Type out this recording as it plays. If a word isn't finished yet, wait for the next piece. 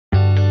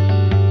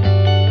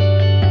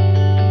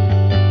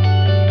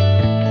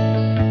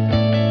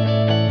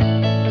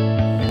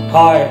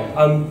Hi,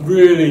 I'm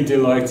really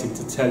delighted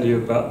to tell you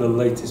about the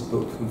latest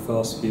book from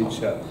Fast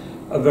Future,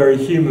 A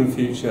Very Human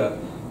Future,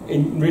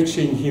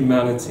 Enriching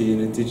Humanity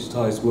in a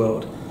Digitized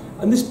World.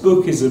 And this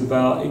book is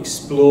about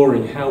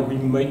exploring how we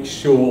make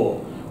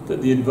sure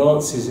that the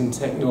advances in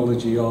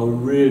technology are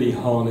really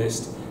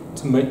harnessed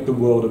to make the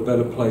world a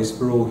better place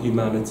for all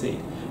humanity.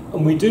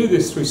 And we do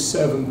this through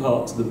 7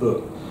 parts of the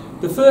book.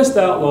 The first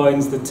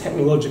outlines the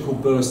technological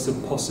bursts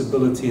of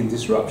possibility and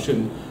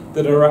disruption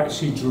that are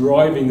actually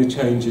driving the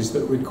changes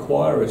that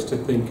require us to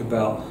think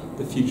about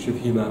the future of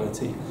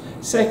humanity.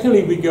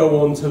 Secondly, we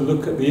go on to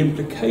look at the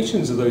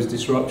implications of those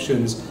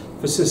disruptions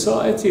for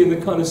society and the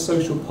kind of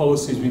social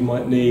policies we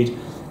might need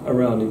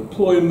around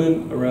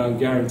employment, around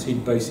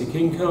guaranteed basic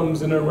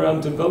incomes, and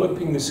around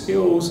developing the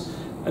skills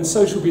and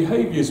social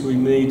behaviours we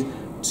need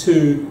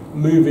to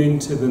move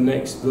into the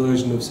next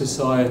version of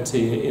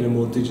society in a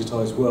more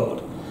digitised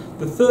world.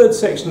 The third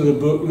section of the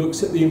book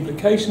looks at the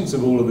implications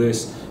of all of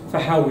this for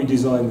how we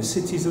design the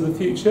cities of the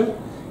future.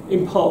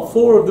 In part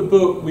 4 of the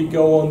book, we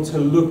go on to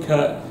look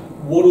at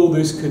what all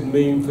this could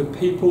mean for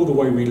people, the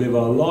way we live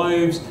our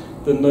lives,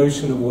 the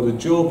notion of what a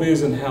job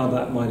is and how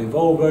that might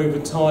evolve over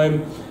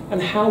time,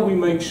 and how we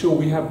make sure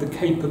we have the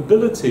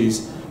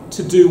capabilities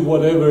to do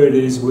whatever it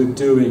is we're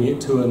doing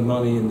it to earn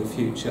money in the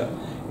future.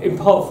 In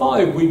part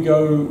 5, we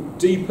go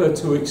deeper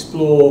to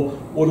explore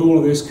what all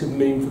of this could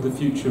mean for the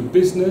future of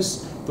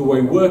business, the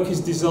way work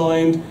is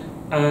designed,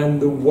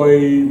 and the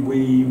way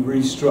we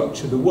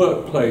restructure the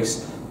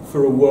workplace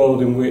for a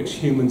world in which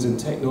humans and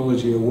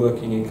technology are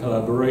working in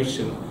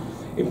collaboration.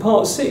 In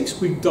part 6,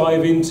 we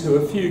dive into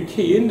a few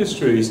key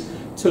industries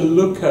to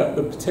look at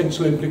the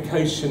potential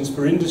implications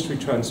for industry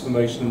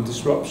transformation and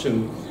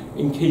disruption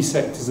in key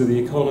sectors of the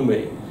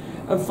economy.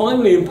 And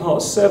finally, in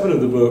part 7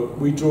 of the book,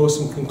 we draw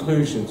some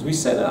conclusions. We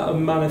set out a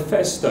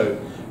manifesto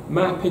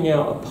mapping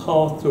out a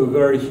path to a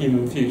very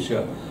human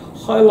future,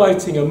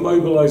 highlighting a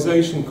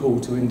mobilisation call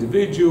to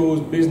individuals,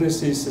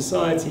 businesses,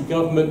 society,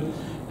 government,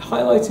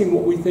 highlighting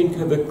what we think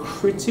are the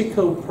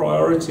critical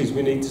priorities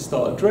we need to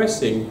start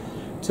addressing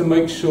to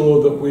make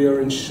sure that we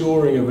are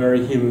ensuring a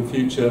very human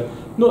future,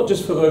 not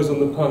just for those on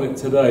the planet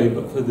today,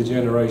 but for the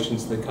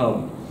generations to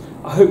come.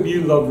 I hope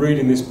you love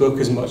reading this book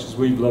as much as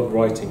we've loved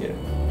writing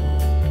it.